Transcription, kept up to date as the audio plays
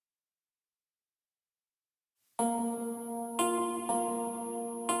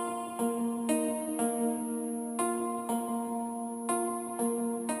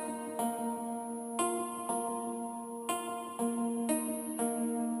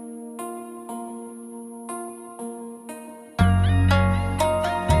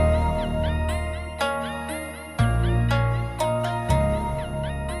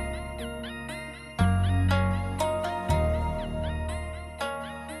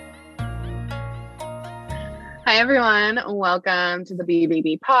Hi, everyone. Welcome to the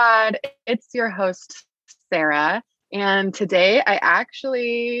BBB Pod. It's your host, Sarah. And today I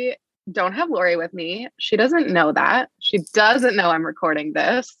actually don't have Lori with me. She doesn't know that. She doesn't know I'm recording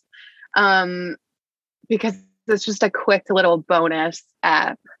this um, because it's just a quick little bonus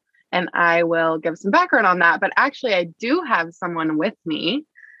app. And I will give some background on that. But actually, I do have someone with me.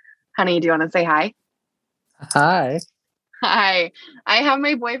 Honey, do you want to say hi? Hi. Hi. I have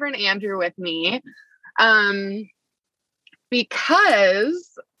my boyfriend, Andrew, with me. Um,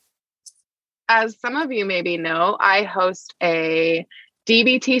 because as some of you maybe know, I host a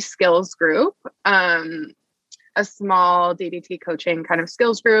DBT skills group, a small DBT coaching kind of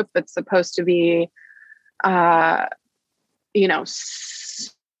skills group that's supposed to be, super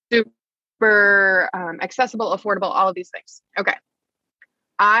accessible, affordable, all of these things. Okay.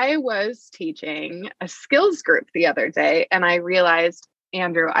 I was teaching a skills group the other day and I realized,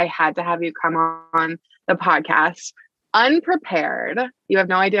 Andrew, I had to have you come on the podcast unprepared. You have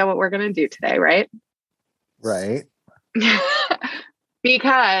no idea what we're going to do today, right? Right.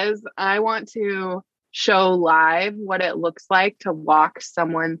 Because I want to show live what it looks like to walk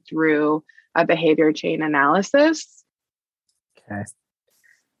someone through a behavior chain analysis. Okay.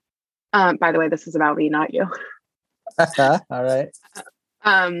 By the way, this is about me, not you. All right.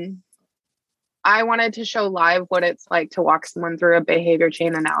 I wanted to show live what it's like to walk someone through a behavior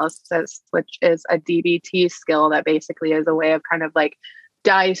chain analysis, which is a DBT skill that basically is a way of kind of like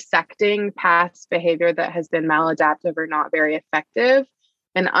dissecting past behavior that has been maladaptive or not very effective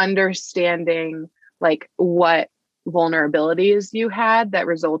and understanding like what vulnerabilities you had that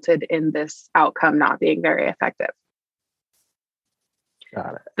resulted in this outcome not being very effective.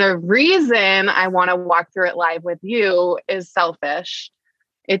 Got it. The reason I want to walk through it live with you is selfish.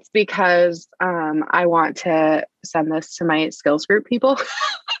 It's because I want to send this to my skills group people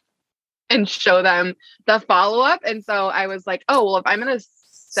and show them the follow-up. And so I was like, oh, well, if I'm going to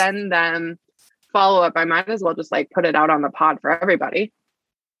send them follow-up, I might as well just like put it out on the pod for everybody.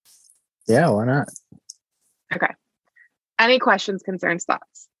 Yeah, why not? Okay. Any questions, concerns,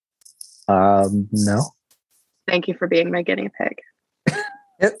 thoughts? No. Thank you for being my guinea pig.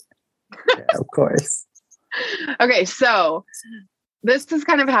 Yep. Yeah, of course. Okay, so this is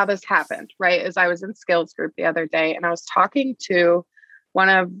kind of how this happened, right? As I was in skills group the other day and I was talking to one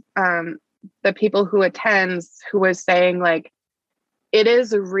of the people who attends who was saying like, it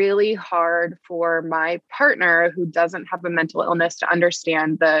is really hard for my partner who doesn't have a mental illness to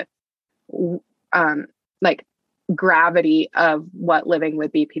understand the like gravity of what living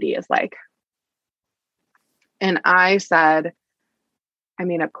with BPD is like. And I said, I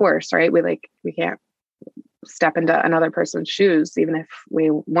mean, of course, right? We can't step into another person's shoes, even if we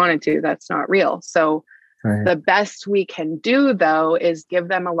wanted to. That's not real. So Right. the best we can do, though, is give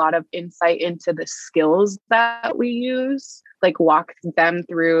them a lot of insight into the skills that we use, like walk them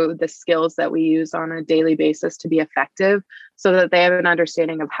through the skills that we use on a daily basis to be effective so that they have an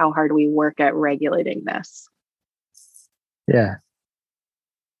understanding of how hard we work at regulating this. Yeah.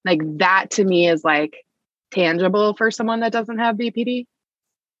 Like that to me is like tangible for someone that doesn't have BPD.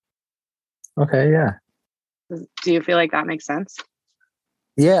 Okay. Yeah. Do you feel like that makes sense?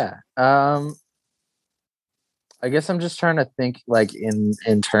 Yeah. I guess I'm just trying to think like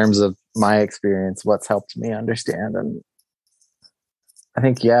in terms of my experience, what's helped me understand. And I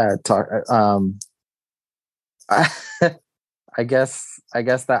think, yeah, I, I guess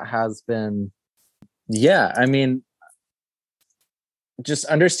that has been, yeah. I mean, just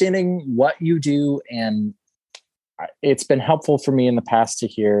understanding what you do, and it's been helpful for me in the past to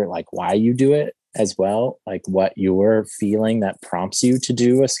hear like why you do it as well, like what you're feeling that prompts you to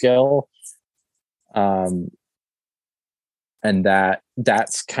do a skill. And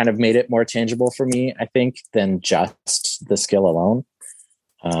that's kind of made it more tangible for me, I think, than just the skill alone.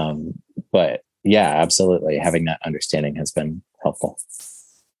 But yeah, absolutely. Having that understanding has been helpful.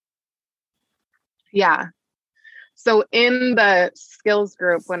 Yeah. So in the skills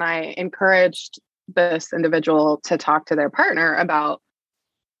group, when I encouraged this individual to talk to their partner about,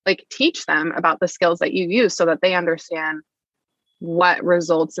 like, teach them about the skills that you use so that they understand what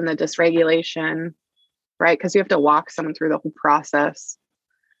results in the dysregulation, right? Because you have to walk someone through the whole process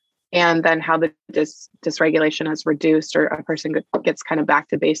and then how the dysregulation is reduced or a person gets kind of back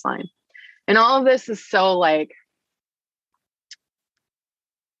to baseline. And all of this is so like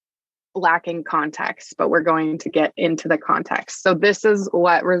lacking context, but we're going to get into the context. So this is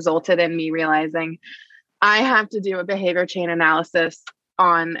what resulted in me realizing I have to do a behavior chain analysis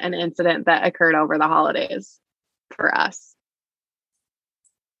on an incident that occurred over the holidays for us.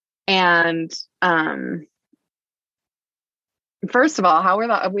 And first of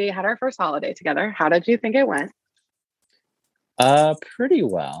all, we had our first holiday together. How did you think it went? Pretty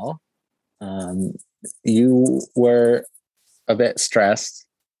well. You were a bit stressed.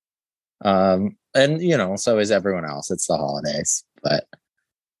 And so is everyone else. It's the holidays. But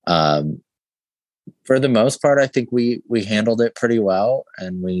for the most part, I think we handled it pretty well,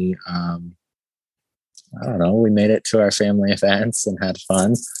 and we I don't know, we made it to our family events and had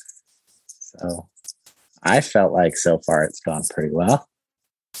fun. So I felt like so far it's gone pretty well.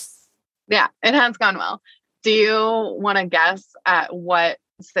 Yeah, it has gone well. Do you want to guess at what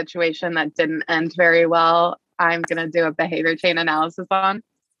situation that didn't end very well I'm going to do a behavior chain analysis on?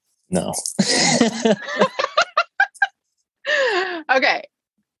 No. Okay.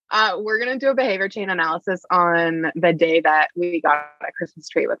 We're going to do a behavior chain analysis on the day that we got a Christmas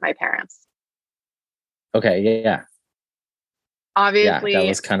tree with my parents. Okay. Yeah. Obviously. Yeah, that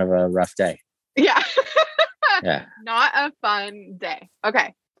was kind of a rough day. Yeah. Yeah. Not a fun day.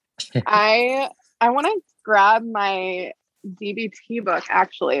 Okay. I want to grab my DBT book,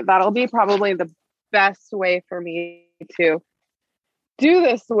 actually. That'll be probably the best way for me to do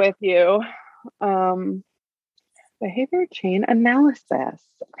this with you. Behavior chain analysis,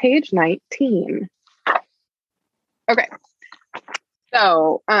 page 19. Okay.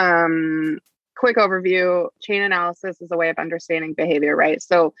 So, quick overview. Chain analysis is a way of understanding behavior, right?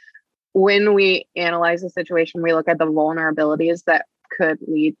 So when we analyze a situation, we look at the vulnerabilities that could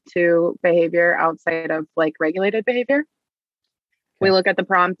lead to behavior outside of like regulated behavior. Okay. We look at the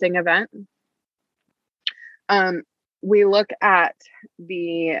prompting event. We look at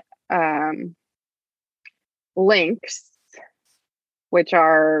the links, which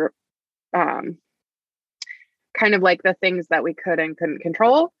are kind of like the things that we could and couldn't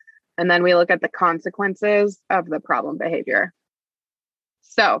control. And then we look at the consequences of the problem behavior.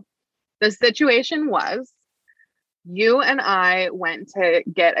 So the situation was, you and I went to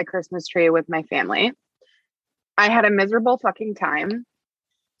get a Christmas tree with my family. I had a miserable fucking time.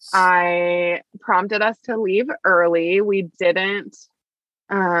 I prompted us to leave early. We didn't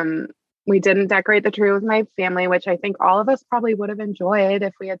decorate the tree with my family, which I think all of us probably would have enjoyed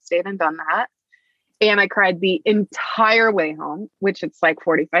if we had stayed and done that. And I cried the entire way home, which it's like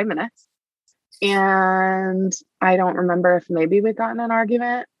 45 minutes. And I don't remember if maybe we got in an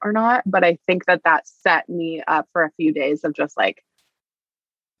argument or not, but I think that set me up for a few days of just like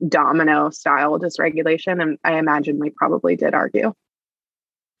domino style dysregulation. And I imagine we probably did argue.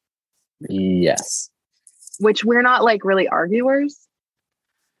 Yes. Which we're not like really arguers.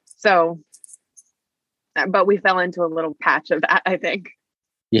 So, but we fell into a little patch of that, I think.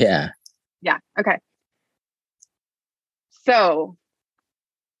 Yeah. Yeah. Okay. So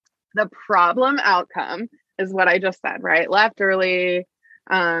the problem outcome is what I just said, right? Left early,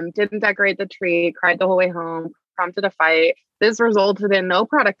 didn't decorate the tree, cried the whole way home, prompted a fight. This resulted in no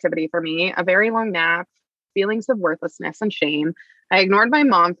productivity for me, a very long nap, feelings of worthlessness and shame. I ignored my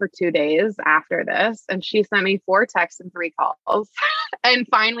mom for 2 days after this, and she sent me 4 texts and 3 calls and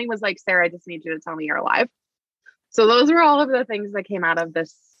finally was like, Sarah, I just need you to tell me you're alive. So those were all of the things that came out of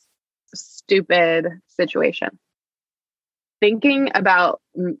this stupid situation. Thinking about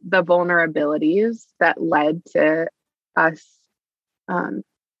the vulnerabilities that led to us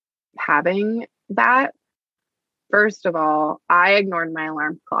having that. First of all, I ignored my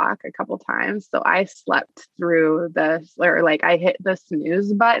alarm clock a couple times. So I slept through this, or like I hit the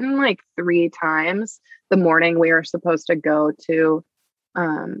snooze button like 3 times the morning we were supposed to go to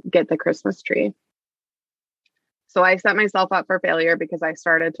get the Christmas tree. So I set myself up for failure because I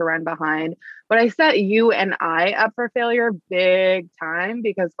started to run behind. But I set you and I up for failure big time,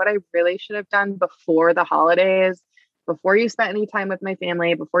 because what I really should have done before the holidays, before you spent any time with my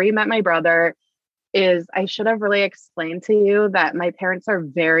family, before you met my brother, is I should have really explained to you that my parents are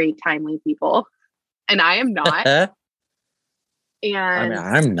very timely people and I am not. And I mean,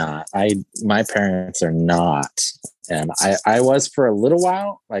 I'm not. My parents are not. And I was for a little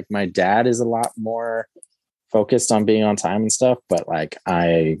while. Like my dad is a lot more focused on being on time and stuff, but like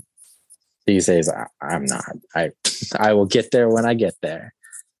these days I'm not. I will get there when I get there.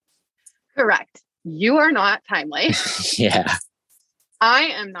 Correct. You are not timely. Yeah. I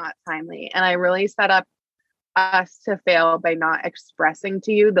am not timely. And I really set up us to fail by not expressing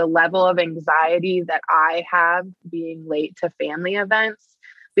to you the level of anxiety that I have being late to family events,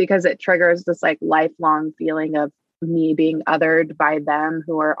 because it triggers this like lifelong feeling of me being othered by them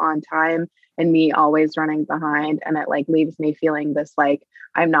who are on time and me always running behind. And it like leaves me feeling this like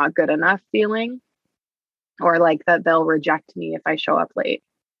I'm not good enough feeling, or like that they'll reject me if I show up late.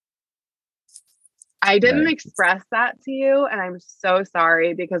 I didn't express that to you, and I'm so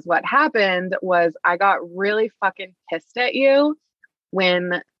sorry, because what happened was I got really fucking pissed at you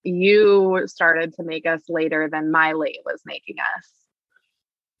when you started to make us later than my late was making us.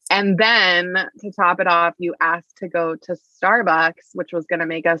 And then to top it off, you asked to go to Starbucks, which was going to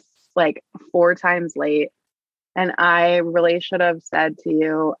make us like 4 times late. And I really should have said to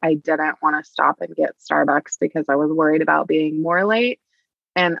you, I didn't want to stop and get Starbucks because I was worried about being more late.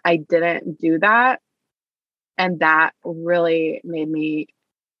 And I didn't do that. And that really made me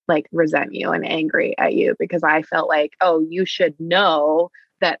like resent you and angry at you because I felt like, oh, you should know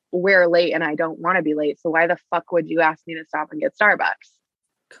that we're late and I don't want to be late. So why the fuck would you ask me to stop and get Starbucks?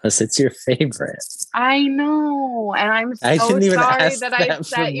 Because it's your favorite. I know. And I'm so sorry that I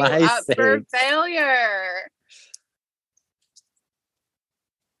set you up for failure.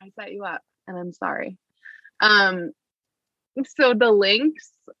 I set you up and I'm sorry. So the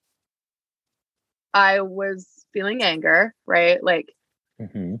links, I was feeling anger, right? Like,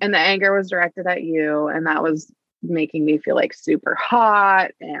 and the anger was directed at you. And that was making me feel like super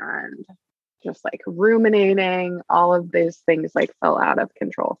hot and just like ruminating. All of these things like fell out of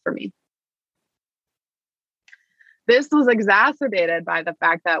control for me. This was exacerbated by the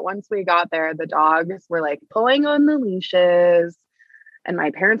fact that once we got there, the dogs were like pulling on the leashes. And my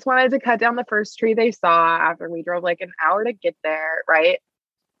parents wanted to cut down the first tree they saw after we drove like an hour to get there, right?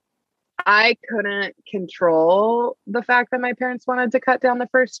 I couldn't control the fact that my parents wanted to cut down the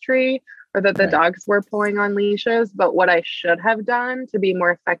first tree or that the dogs were pulling on leashes. But what I should have done to be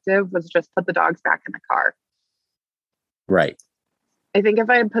more effective was just put the dogs back in the car. Right. I think if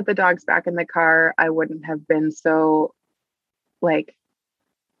I had put the dogs back in the car, I wouldn't have been so like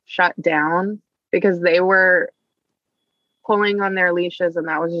shut down because they were pulling on their leashes and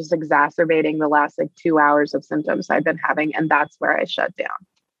that was just exacerbating the last like 2 hours of symptoms I've been having. And that's where I shut down.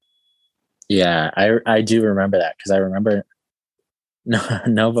 Yeah, I do remember that because I remember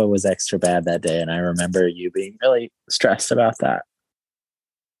Nova was extra bad that day. And I remember you being really stressed about that.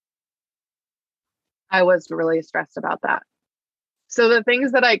 I was really stressed about that. So the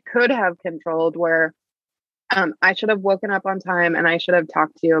things that I could have controlled were I should have woken up on time and I should have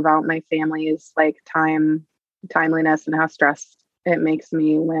talked to you about my family's like timeliness and how stressed it makes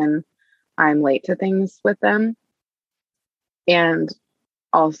me when I'm late to things with them. And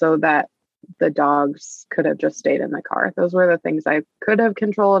also that the dogs could have just stayed in the car. Those were the things I could have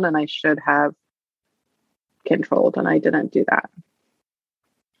controlled and I should have controlled, and I didn't do that.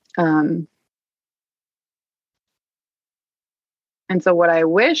 And so what I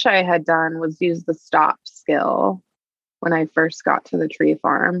wish I had done was use the stop skill when I first got to the tree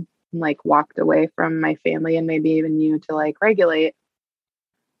farm and like walked away from my family and maybe even you to like regulate.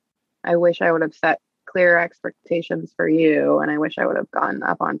 I wish I would have set clear expectations for you, and I wish I would have gotten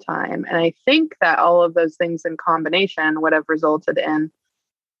up on time. And I think that all of those things in combination would have resulted in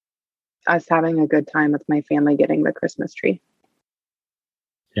us having a good time with my family getting the Christmas tree.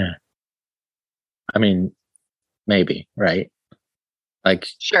 Yeah. I mean, maybe, right? Like,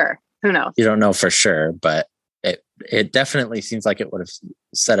 sure. Who knows? You don't know for sure, but it definitely seems like it would have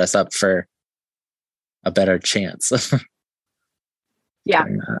set us up for a better chance. Yeah.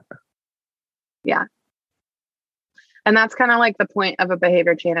 Yeah. And that's kind of like the point of a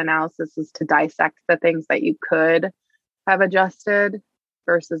behavior chain analysis, is to dissect the things that you could have adjusted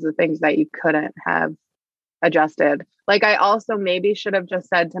versus the things that you couldn't have adjusted. Like I also maybe should have just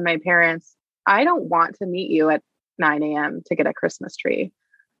said to my parents, I don't want to meet you at 9 a.m. to get a Christmas tree.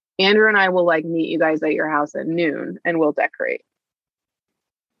 Andrew and I will like meet you guys at your house at noon and we'll decorate.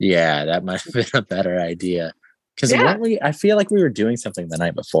 Yeah, that might have been a better idea. Because I feel like we were doing something the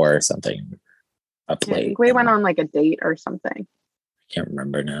night before or something up late. I think we went on like a date or something. I can't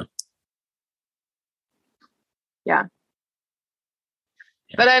remember now. Yeah.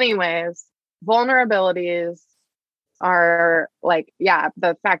 But anyways, vulnerabilities are like,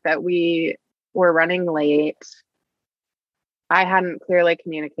 the fact that we were running late. I hadn't clearly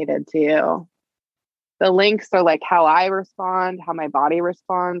communicated to you. The links are like how I respond, how my body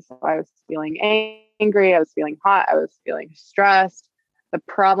responds. So I was feeling angry. I was feeling hot. I was feeling stressed. The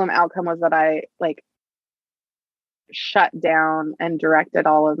problem outcome was that I like shut down and directed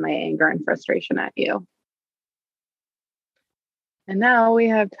all of my anger and frustration at you. And now we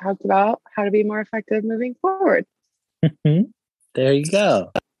have talked about how to be more effective moving forward. There you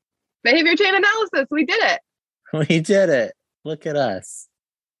go. Behavior chain analysis. We did it. We did it. Look at us.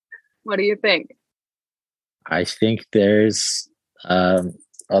 What do you think? I think there's a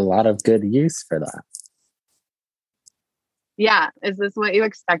lot of good use for that. Yeah. Is this what you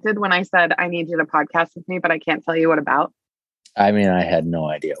expected when I said, I need you to podcast with me, but I can't tell you what about? I mean, I had no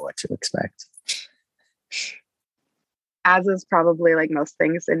idea what to expect. As is probably like most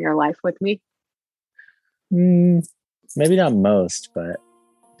things in your life with me. Maybe not most, but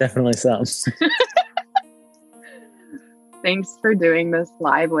definitely some. Thanks for doing this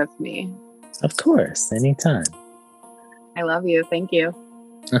live with me. Of course, anytime. I love you. Thank you.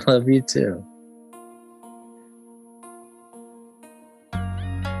 I love you too.